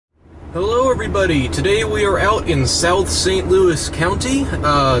Hello everybody, today we are out in South St. Louis County.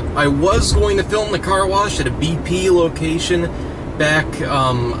 I was going to film the car wash at a BP location back,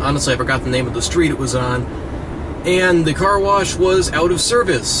 honestly I forgot the name of the street it was on, and the car wash was out of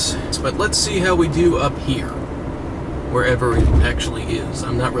service. But let's see how we do up here, wherever it actually is.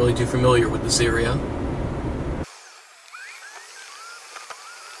 I'm not really too familiar with this area.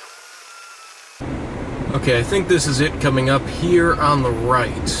 Okay, I think this is it coming up here on the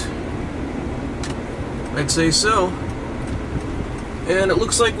right. I'd say so. And it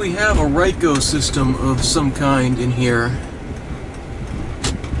looks like we have a Ryko system of some kind in here.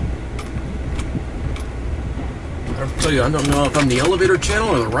 I'll tell you, I don't know if I'm the elevator channel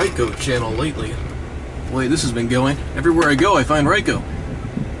or the Ryko channel lately. The way this has been going. Everywhere I go, I find Ryko.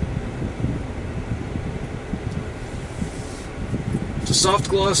 It's a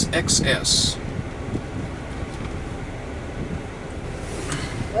Softgloss XS.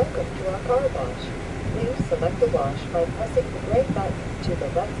 Welcome to our car wash. Please select the wash by pressing the gray button to the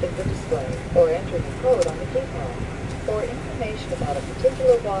left of the display or enter the code on the keypad. For information about a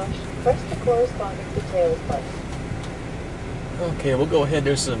particular wash, press the corresponding details button. Okay, we'll go ahead.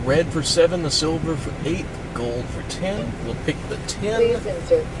 There's the red for 7, the silver for 8, gold for 10. We'll pick the 10. Please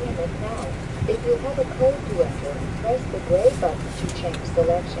insert payment now. If you have a code to enter, press the gray button to change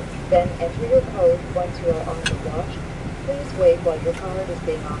selection. Then enter your code once you are on the wash. Please wait while your card is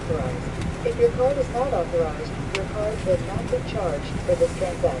being authorized. If your card is not authorized, your card will not be charged for this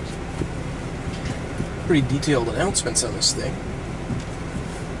transaction. Pretty detailed announcements on this thing.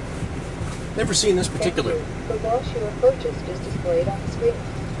 Never seen this particular... The wash you have purchased is displayed on the screen.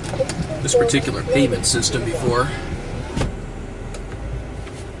 This particular payment system before.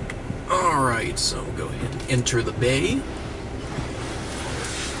 Alright, so we'll go ahead and enter the bay.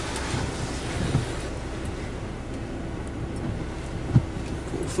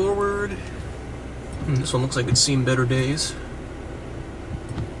 Pull forward. This one looks like it's seen better days.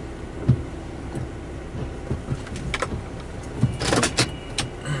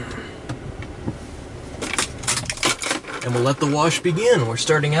 And we'll let the wash begin. We're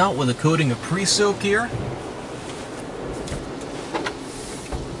starting out with a coating of pre-soak here.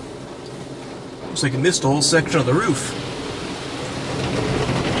 Looks like it missed a whole section of the roof.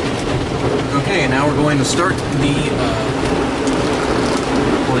 Okay, now we're going to start the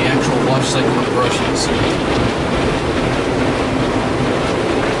actual wash cycle with the brushes.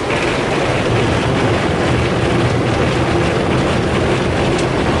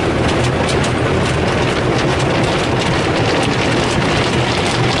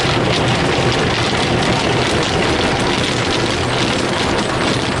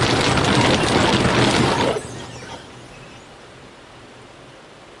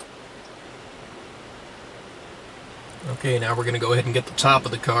 Okay, now we're going to go ahead and get the top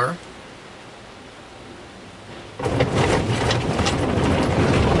of the car. I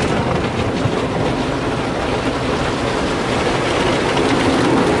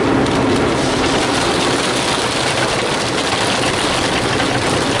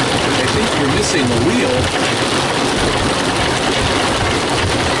think you're missing the wheel.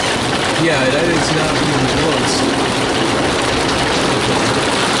 Yeah, that is not even close.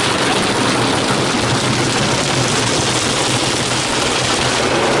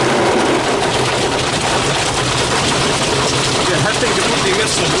 I think completely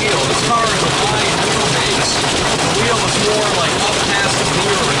missed the wheel. This car is a wide wheelbase. The wheel is more like up past the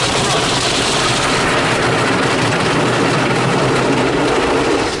mirror in the front.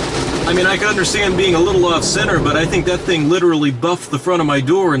 I mean, I can understand being a little off center, but I think that thing literally buffed the front of my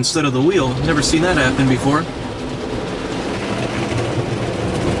door instead of the wheel. I've never seen that happen before.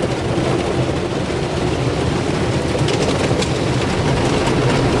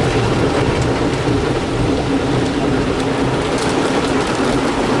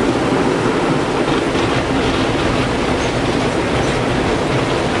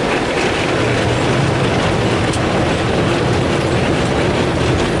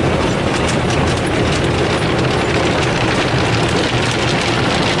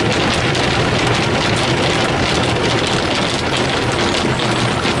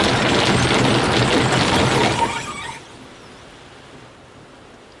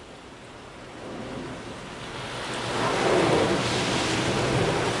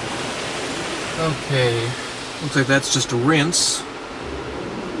 Okay, looks like that's just a rinse.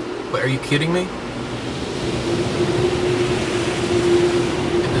 Wait, are you kidding me?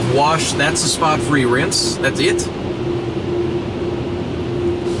 And wash, that's a spot-free rinse? That's it?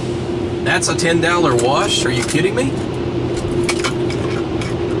 That's a $10 wash? Are you kidding me?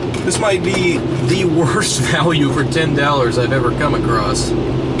 This might be the worst value for $10 I've ever come across.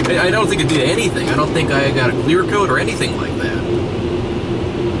 I don't think it did anything. I don't think I got a clear coat or anything like that.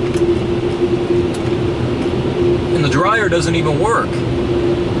 And the dryer doesn't even work.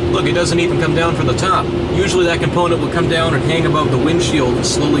 Look, it doesn't even come down from the top. Usually that component will come down and hang above the windshield and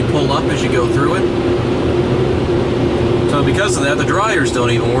slowly pull up as you go through it. So because of that, the dryers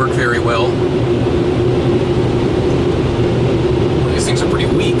don't even work very well. These things are pretty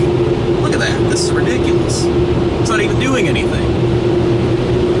weak. Look at that. This is ridiculous. It's not even doing anything.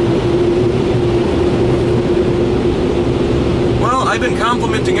 Well, I've been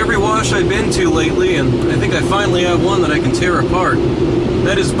complimenting every wash I've been to lately, and I think I finally have one that I can tear apart.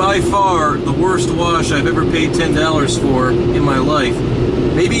 That is by far the worst wash I've ever paid $10 for in my life.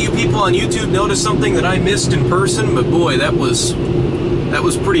 Maybe you people on YouTube noticed something that I missed in person, but boy, that was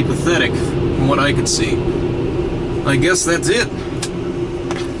pretty pathetic from what I could see. I guess that's it.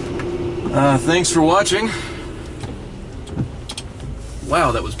 Thanks for watching.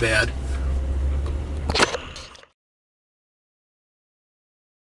 Wow, that was bad.